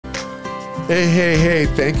Hey,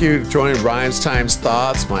 thank you for joining Rhymes Times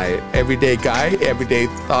Thoughts, my everyday guide, everyday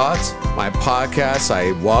thoughts, my podcast.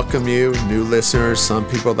 I welcome you, new listeners, some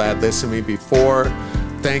people that listened to me before.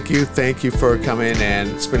 Thank you for coming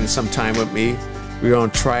and spending some time with me. We're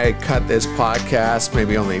going to try to cut this podcast,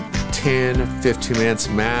 maybe only 10, 15 minutes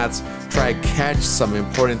max, try to catch some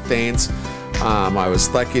important things. I was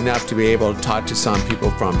lucky enough to be able to talk to some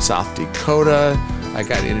people from South Dakota. I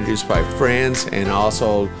got introduced by friends, and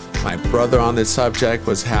also my brother on this subject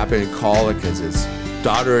was happy to call because his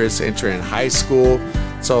daughter is entering high school.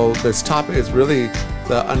 So this topic is really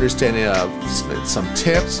the understanding of some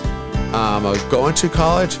tips of going to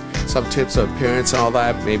college, some tips of parents and all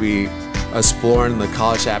that, maybe exploring the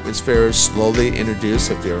college atmosphere, slowly introduce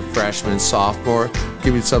if you're a freshman, sophomore,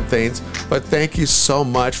 give you some things. But thank you so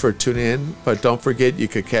much for tuning in. But don't forget, you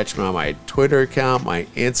could catch me on my Twitter account, my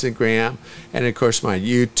Instagram, and of course my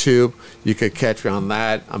YouTube. You could catch me on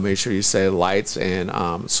that. I'll make sure you say likes and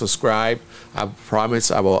subscribe. I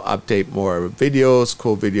promise I will update more videos,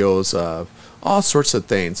 cool videos of all sorts of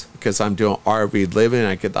things, because I'm doing RV living.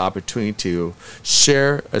 I get the opportunity to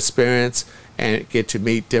share experience and get to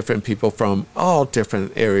meet different people from all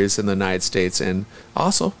different areas in the United States. And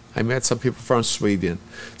also, I met some people from Sweden.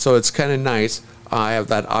 So it's kind of nice. I have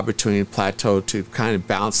that opportunity plateau to kind of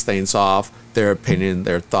bounce things off, their opinion,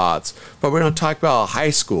 their thoughts. But we're going to talk about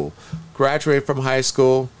high school, graduate from high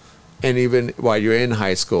school, and even while you're in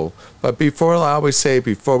high school. But before, I always say,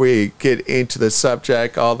 before we get into the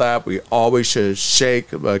subject, all that, we always should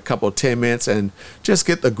shake a couple 10 minutes and just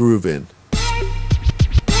get the groove in.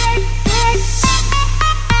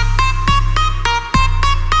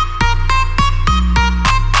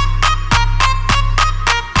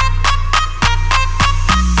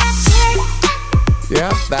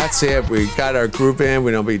 Yeah, that's it. We got our groove in.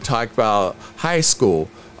 We're going to be talking about high school.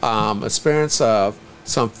 Experience of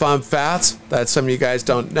some fun facts that some of you guys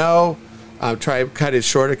don't know. I'm trying to cut it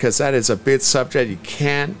shorter because that is a big subject. You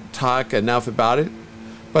can't talk enough about it.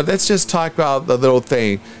 But let's just talk about the little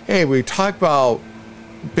thing. Hey, we talk about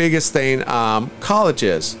biggest thing,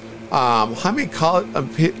 colleges. How many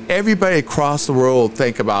everybody across the world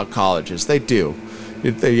think about colleges? They do.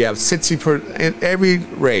 You have 60% in every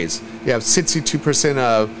race. You have 62%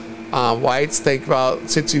 of whites think about,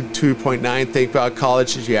 62.9 think about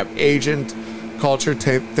colleges. You have Asian culture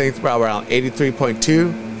think about around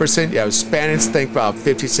 83.2%. You have Hispanics think about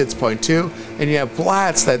 56.2%, and you have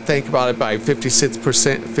blacks that think about it by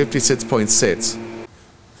 56%, 56.6%.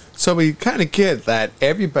 So we kind of get that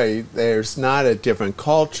everybody, there's not a different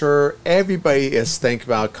culture. Everybody is thinking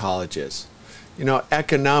about colleges. You know,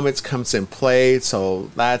 economics comes in play, so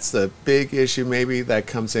that's the big issue maybe that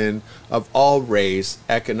comes in of all race.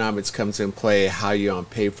 Economics comes in play, how you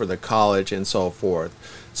pay for the college and so forth.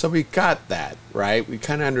 So we got that, right? We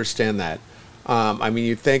kind of understand that. I mean,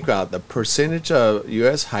 you think about the percentage of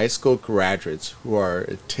U.S. high school graduates who are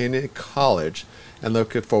attending college and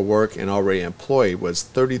looking for work and already employed was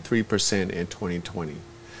 33% in 2020.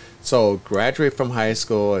 So graduate from high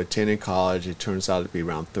school, attending college, it turns out to be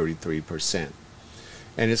around 33%.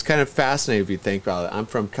 And it's kind of fascinating if you think about it. I'm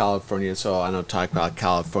from California, so I don't talk about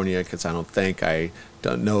California because I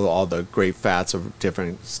don't know all the great facts of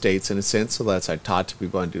different states in a sense. So that's I talk to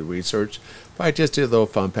people and do research. But I just did little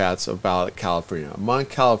fun facts about California. Among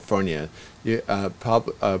California,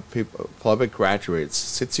 public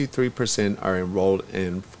graduates, 63% are enrolled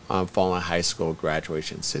in following high school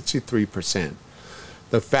graduation. 63%.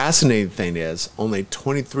 The fascinating thing is only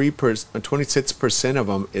 26% of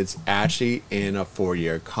them is actually in a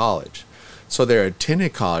four-year college. So they're attending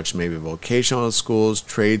college, maybe vocational schools,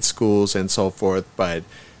 trade schools, and so forth, but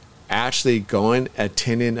actually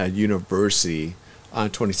attending a university on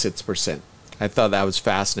 26%. I thought that was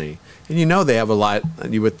fascinating. And you know they have a lot,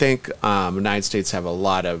 you would think the United States have a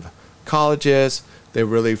lot of colleges. They're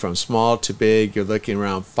really from small to big. You're looking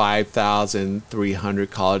around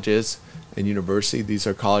 5,300 colleges and university. These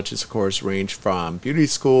are colleges, of course, range from beauty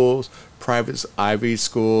schools, private Ivy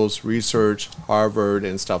schools, research, Harvard,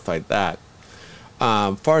 and stuff like that.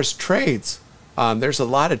 As far as trades, there's a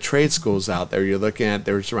lot of trade schools out there. You're looking at,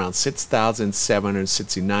 there's around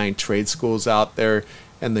 6,769 trade schools out there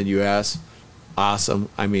in the U.S. Awesome.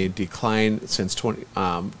 I mean, declined since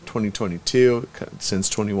 2022, since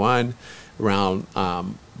 21, around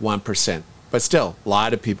 1%. But still, a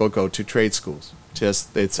lot of people go to trade schools.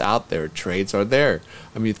 Just, it's out there. Trades are there.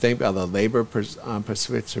 I mean, you think about the labor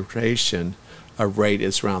participation rate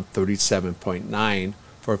is around 37.9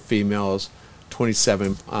 for females,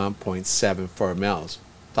 27.7 for males.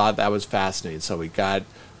 Thought that was fascinating. So we got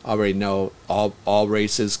already know all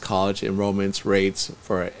races college enrollments rates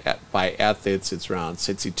for by ethnics, it's around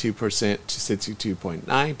 62% to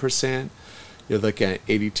 62.9%. You're looking at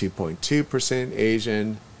 82.2%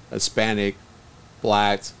 Asian, Hispanic,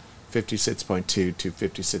 blacks, 56.2 to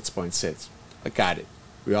 56.6. I got it.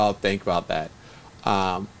 We all think about that.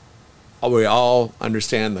 We all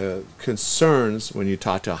understand the concerns when you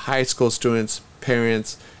talk to high school students,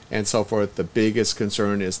 parents, and so forth. The biggest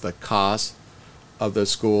concern is the cost of the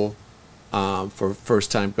school for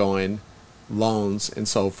first time going, loans, and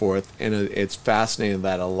so forth. And it's fascinating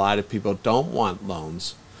that a lot of people don't want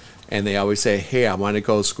loans. And they always say, hey, I want to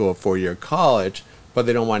go to school, 4-year college, but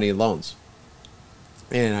they don't want any loans.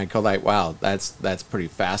 And I go like, wow, that's pretty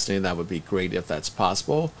fascinating. That would be great if that's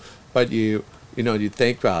possible. But you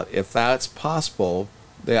think about if that's possible.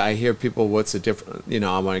 I hear people, what's the difference?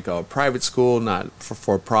 I want to go to private school, not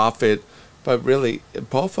for profit. But really,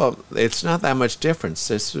 both of them, it's not that much difference.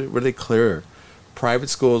 It's really clear. Private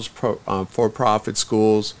schools, for-profit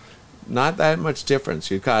schools, not that much difference.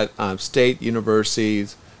 You've got state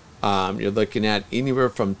universities. You're looking at anywhere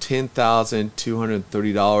from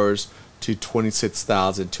 $10,230 to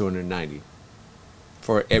 $26,290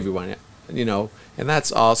 for everyone. And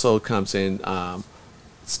that's also comes in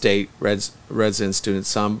state resident students.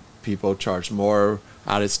 Some people charge more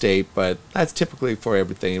out of state, but that's typically for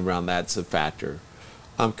everything around that's a factor.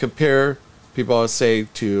 Compare, people always say,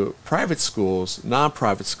 to private schools,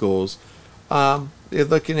 non-profit schools. You're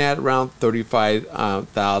looking at around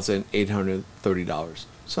 $35,830.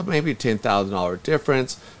 So maybe $10,000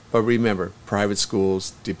 difference. But remember, private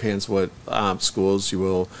schools, depends what schools you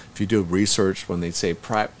will, if you do research when they say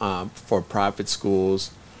for profit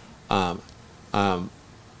schools,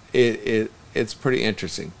 it's pretty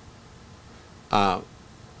interesting.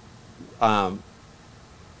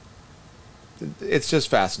 It's just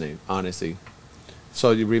fascinating, honestly.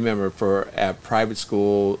 So you remember at private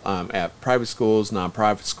schools,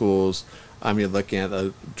 non-profit schools, you're looking at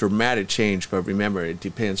a dramatic change, but remember, it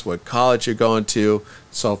depends what college you're going to,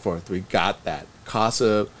 so forth. We got that. Cost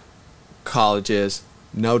of colleges,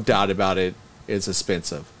 no doubt about it, is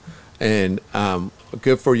expensive. And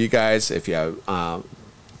good for you guys if you have,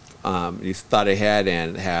 you thought ahead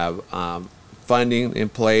and have funding in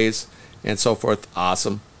place and so forth.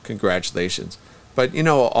 Awesome. Congratulations. But,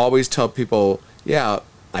 always tell people, yeah,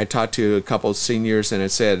 I talked to a couple of seniors and I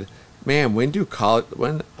said, man, would you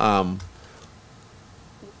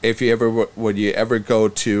ever go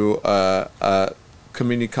to a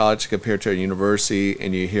community college compared to a university,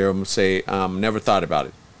 and you hear them say, never thought about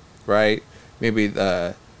it, right? Maybe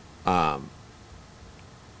the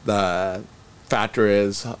factor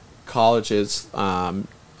is colleges,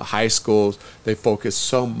 high schools, they focus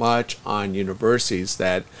so much on universities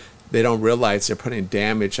that they don't realize they're putting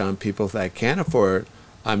damage on people that can't afford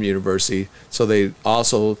university. So they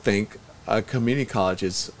also think a community college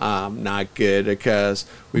is not good because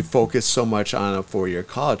we focus so much on a 4-year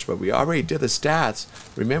college. But we already did the stats.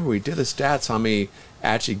 Remember, we did the stats how many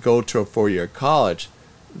actually go to a 4-year college.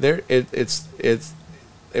 It's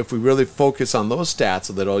if we really focus on those stats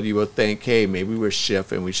a little, you would think, hey, maybe we're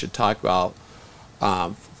shifting. We should talk about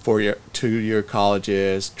 2-year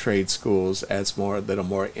colleges, trade schools as a little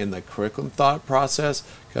more in the curriculum thought process.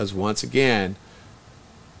 Because once again,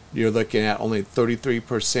 you're looking at only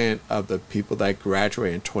 33% of the people that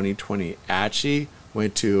graduated in 2020 actually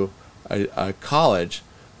went to a college.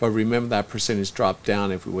 But remember, that percentage dropped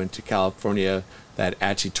down if we went to California, that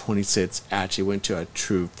actually 26 actually went to a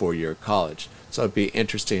true 4-year college. So it'd be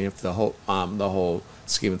interesting if the whole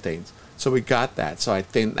scheme of things. So we got that. So I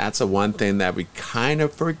think that's the one thing that we kind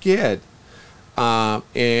of forget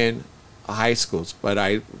in high schools. But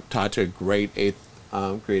I talked to a great 8th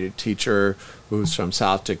grade teacher who's from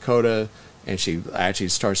South Dakota, and she actually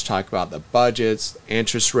starts talking about the budgets,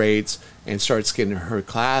 interest rates, and starts getting her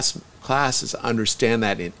classes understand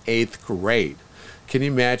that in 8th grade. Can you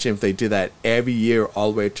imagine if they did that every year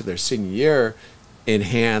all the way to their senior year,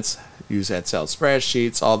 enhance, use Excel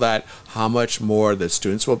spreadsheets, all that, how much more the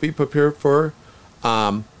students will be prepared for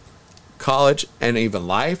college and even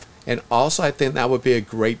life. And also, I think that would be a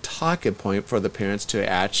great talking point for the parents to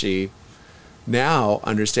actually now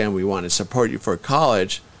understand we want to support you for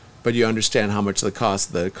college, but you understand how much the cost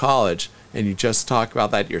of the college, and you just talk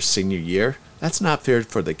about that your senior year. That's not fair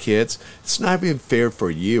for the kids. It's not even fair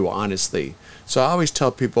for you, honestly. So I always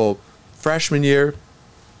tell people, freshman year,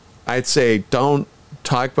 I'd say don't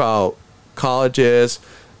talk about colleges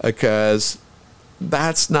because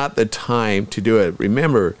that's not the time to do it.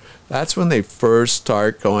 Remember, that's when they first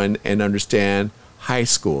start going and understand high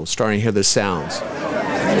school, starting to hear the sounds. The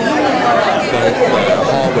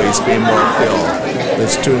hallways being more filled, the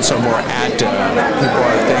students are more active. People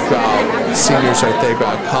are thinking about, seniors are thinking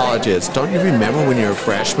about colleges. Don't you remember when you were a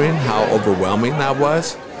freshman how overwhelming that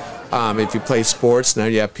was? If you play sports, now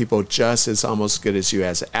you have people just as almost good as you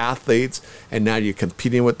as athletes, and now you're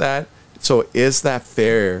competing with that. So is that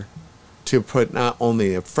fair to put not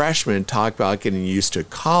only a freshman talk about getting used to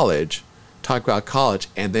college, talk about college,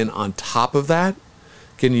 and then on top of that,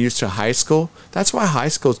 getting used to high school? That's why high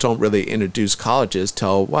schools don't really introduce colleges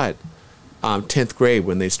till what? 10th grade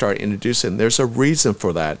when they start introducing. There's a reason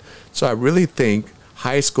for that. So I really think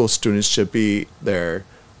high school students should be their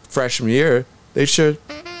freshman year. They should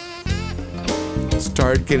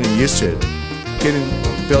start getting used to it,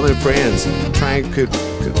 building friends, trying to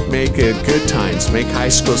make it good times, make high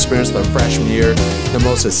school experience the freshman year the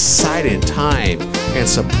most exciting time, and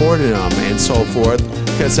supporting them and so forth,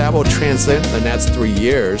 because that will translate in the next 3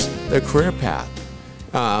 years their career path.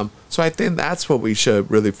 So I think that's what we should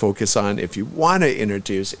really focus on. If you want to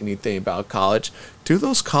introduce anything about college, do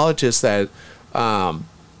those colleges that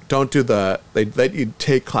don't do they let you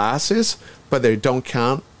take classes, but they don't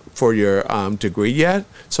count for your degree yet.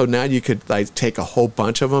 So now you could like take a whole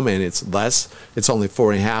bunch of them, and it's only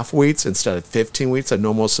 4.5 weeks instead of 15 weeks, a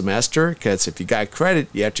normal semester, because if you got credit,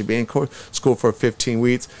 you have to be in school for 15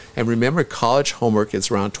 weeks. And remember, college homework is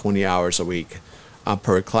around 20 hours a week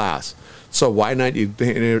per class. So why not you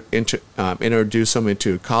introduce them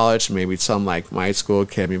into college? Maybe some like my school,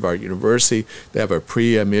 Academy of Art University, they have a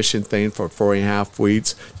pre-admission thing for 4.5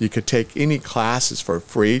 weeks. You could take any classes for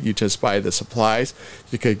free. You just buy the supplies.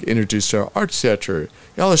 You could introduce to architecture,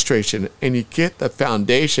 illustration, and you get the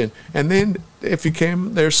foundation. And then if you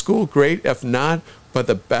came their school, great. If not, but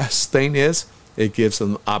the best thing is it gives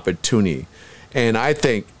them opportunity. And I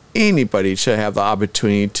think anybody should have the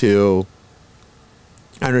opportunity to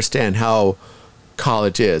understand how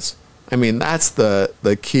college is. I mean, that's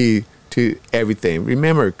the key to everything.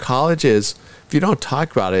 Remember, college is, if you don't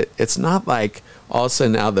talk about it, it's not like all of a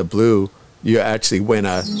sudden out of the blue you actually win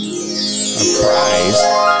a prize.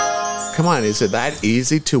 Come on, is it that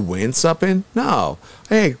easy to win something? No.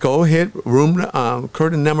 Hey, go hit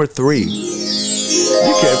curtain number 3.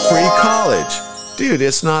 You get free college. Dude,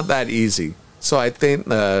 it's not that easy. So I think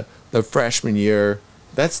the freshman year,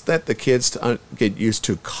 let's let the kids get used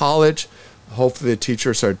to college. Hopefully the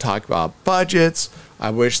teachers are talking about budgets. I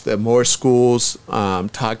wish that more schools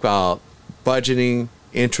talk about budgeting,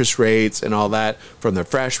 interest rates, and all that from the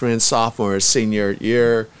freshman, sophomore, senior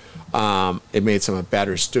year. It made them a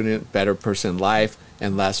better student, better person in life,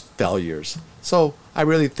 and less failures. So I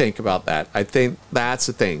really think about that. I think that's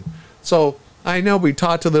the thing. So I know we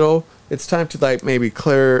talked a little. It's time to like maybe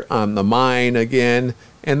clear the mind again,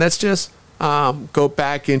 and let's just go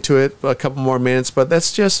back into it for a couple more minutes, but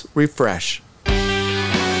let's just refresh.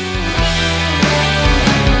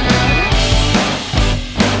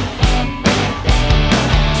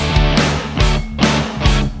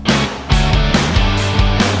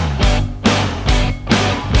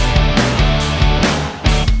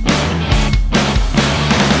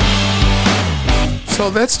 So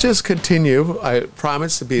let's just continue. I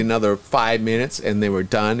promised to be another 5 minutes and then we're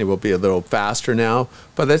done. It will be a little faster now,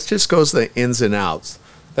 but let's just go to the ins and outs.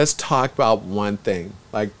 Let's talk about one thing,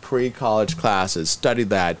 like pre-college classes, study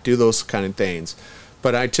that, do those kind of things.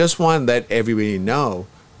 But I just want to let everybody know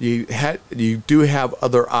you do have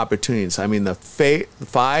other opportunities. I mean, the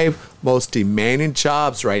 5 most demanding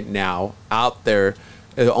jobs right now out there,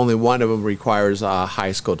 only one of them requires a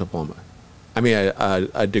high school diploma. I mean,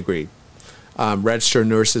 a degree. Registered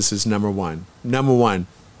nurses is number one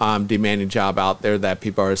demanding job out there that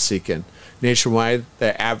people are seeking. Nationwide,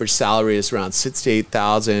 the average salary is around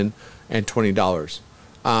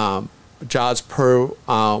 $68,020. Jobs per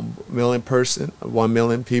 1 million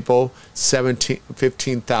people,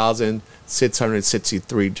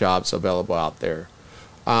 15,663 jobs available out there.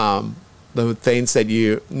 The things that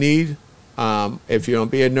you need, if you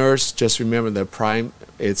don't be a nurse, just remember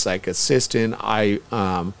it's like assistant,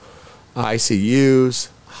 ICUs,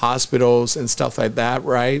 hospitals, and stuff like that,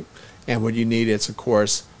 right? And what you need is, of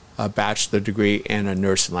course, a bachelor degree and a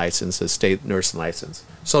nursing license, a state nursing license.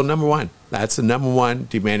 So number one, that's the number one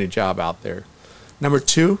demanded job out there. Number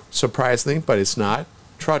two, surprisingly, but it's not,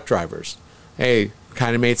 truck drivers. Hey,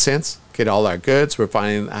 kind of made sense. Get all our goods. We're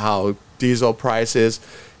finding how diesel prices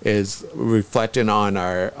is reflecting on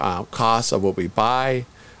our costs of what we buy,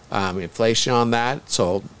 inflation on that.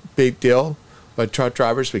 So big deal. But truck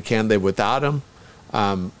drivers, we can't live without them.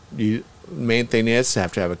 Main thing is to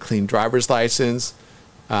have a clean driver's license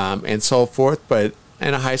and so forth, and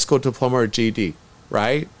a high school diploma or GED,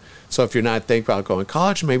 right? So if you're not thinking about going to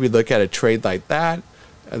college, maybe look at a trade like that.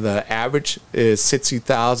 The average is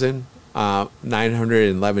 $60,000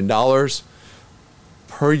 $911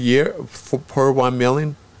 per year. Per 1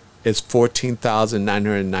 million is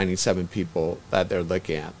 14,997 people that they're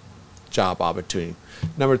looking at job opportunity.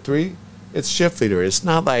 Number 3, it's shift leader. It's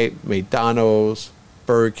not like McDonald's,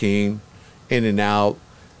 Burger King, In-N-Out.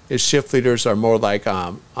 Its shift leaders are more like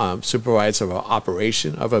supervisors of an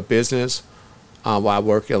operation of a business while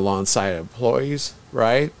working alongside employees,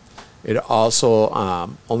 right? It also,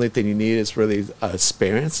 only thing you need is really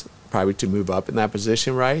experience, probably to move up in that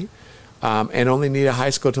position, right? And only need a high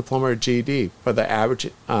school diploma or GED. For the average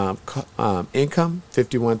income,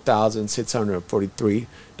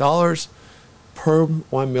 $51,643 per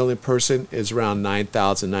 1 million person is around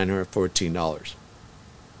 $9,914.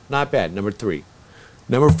 Not bad. Number 3.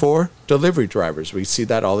 Number 4, delivery drivers. We see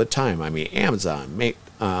that all the time. I mean, Amazon,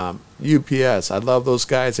 UPS. I love those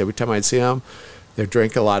guys. Every time I see them, they're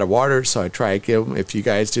drinking a lot of water, so I try to give them, if you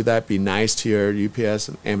guys do that, be nice to your UPS,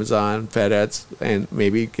 Amazon, FedEx, and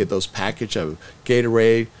maybe get those package of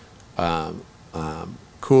Gatorade,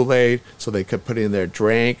 Kool-Aid, so they could put in their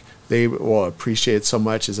drink. They will appreciate it so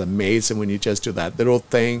much. It's amazing when you just do that little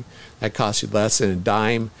thing that costs you less than a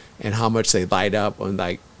dime, and how much they light up when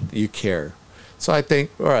like you care. So I think,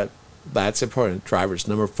 all right, that's important. Drivers.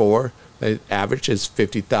 Number 4, the average is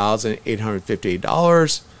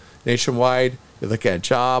 $50,858 nationwide. You look at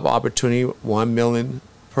job opportunity, 1 million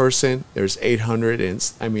person. There's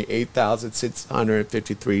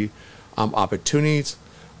 8,653 opportunities.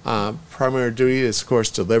 Primary duty is, of course,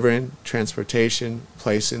 delivering, transportation,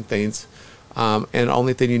 placing things, and the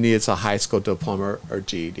only thing you need is a high school diploma or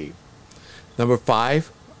GED. Number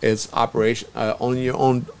 5 is operation, own your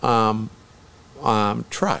own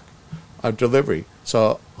truck of delivery.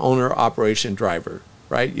 So owner, operation, driver,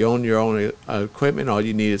 right? You own your own equipment. All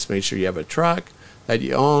you need is make sure you have a truck that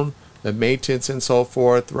you own, the maintenance and so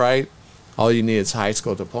forth, right? All you need is high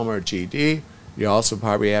school diploma or GED. You also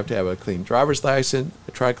probably have to have a clean driver's license,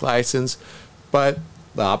 a truck license, but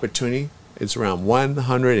the opportunity is around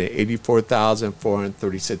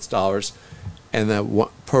 $184,436, and the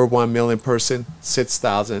per 1 million person,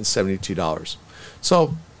 $6,072.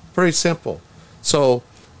 So pretty simple. So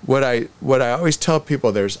what I always tell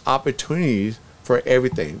people, there's opportunities for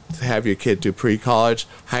everything. To have your kid do pre-college,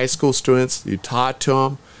 high school students, you taught to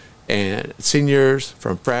them, and seniors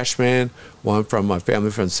from freshmen, one from a family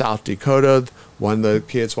from South Dakota, one of the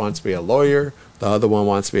kids wants to be a lawyer, the other one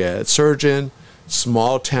wants to be a surgeon,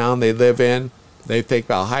 small town they live in, they think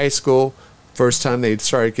about high school, first time they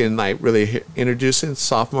started getting like really introducing,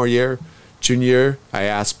 sophomore year, junior year, I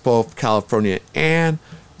asked both California and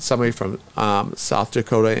somebody from South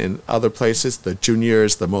Dakota and other places, the junior year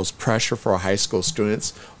is the most pressure for high school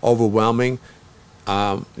students, overwhelming,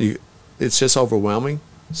 it's just overwhelming.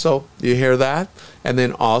 So you hear that, and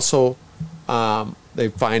then also they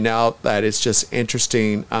find out that it's just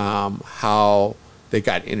interesting how they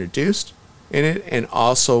got introduced in it, and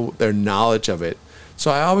also their knowledge of it.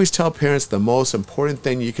 So I always tell parents the most important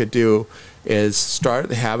thing you could do is start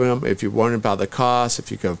having them, if you're wondering about the cost, if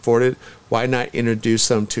you can afford it, why not introduce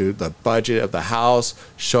them to the budget of the house,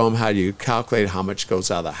 show them how you calculate how much goes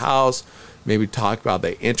out of the house, maybe talk about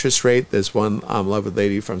the interest rate. There's one lovely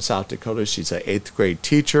lady from South Dakota, she's an 8th grade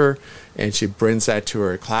teacher, and she brings that to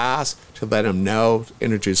her class to let them know,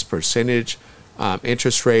 introduce percentage,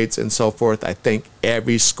 interest rates and so forth. I think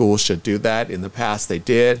every school should do that. In the past they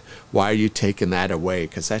did. Why are you taking that away?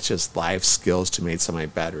 Because that's just life skills to make somebody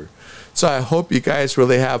better. So I hope you guys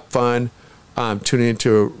really have fun tuning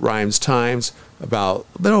into Rhymes Times about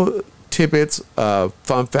little tidbits of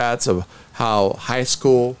fun facts of how high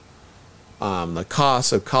school, the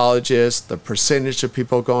cost of colleges, the percentage of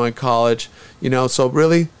people going to college, so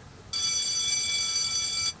really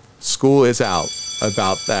school is out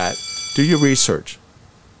about that. Do your research.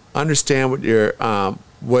 Understand what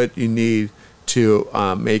you need to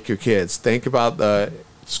make your kids. Think about the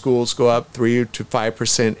schools go up 3 to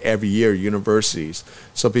 5% every year, universities.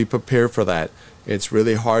 So be prepared for that. It's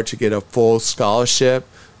really hard to get a full scholarship.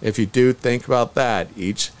 If you do, think about that.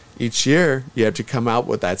 Each year, you have to come out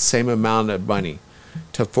with that same amount of money.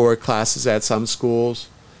 To 4 classes at some schools,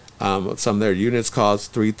 some of their units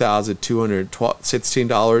cost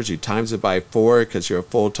 $3,216. You times it by 4 because you're a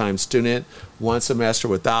full-time student. 1 semester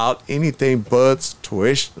without anything, books,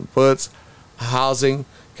 tuition, books, housing,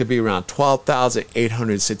 could be around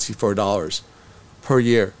 $12,864 per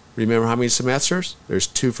year. Remember how many semesters? There's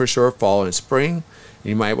 2 for sure, fall and spring.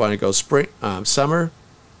 You might want to go spring, summer.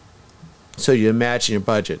 So you imagine your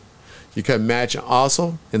budget. You can imagine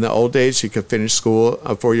also, in the old days, you could finish school,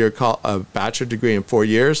 a bachelor degree in 4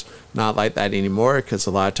 years. Not like that anymore, because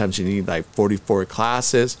a lot of times you need like 44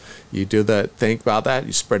 classes. You think about that,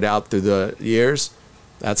 you spread out through the years.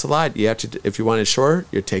 That's a lot. You have to, if you want it short,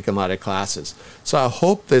 you're taking a lot of classes. So I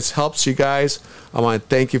hope this helps you guys. I want to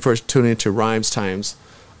thank you for tuning into Rhymes Times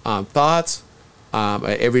Thoughts, an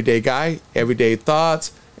everyday guy, everyday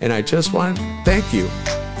thoughts. And I just want to thank you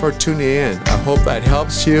for tuning in. I hope that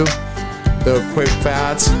helps you. Little quick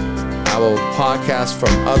facts. I will podcast from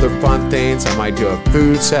other fun things. I might do a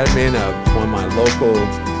food segment of one of my local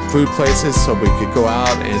food places, so we could go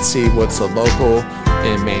out and see what's the local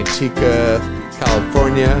in Manteca,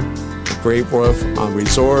 California. The Great Wolf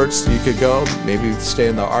resorts you could go. Maybe stay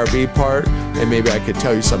in the RV part, and maybe I could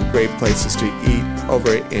tell you some great places to eat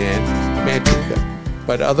over in Manteca.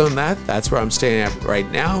 But other than that, that's where I'm staying at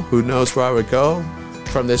right now. Who knows where I would go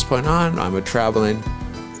from this point on. I'm a traveling.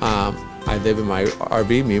 I live in my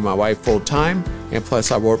RV, me and my wife, full time, and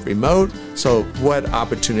plus I work remote. So what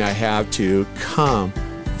opportunity I have to come,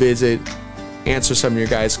 visit, answer some of your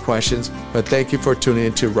guys' questions. But thank you for tuning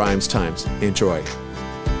into Rhymes Times. Enjoy.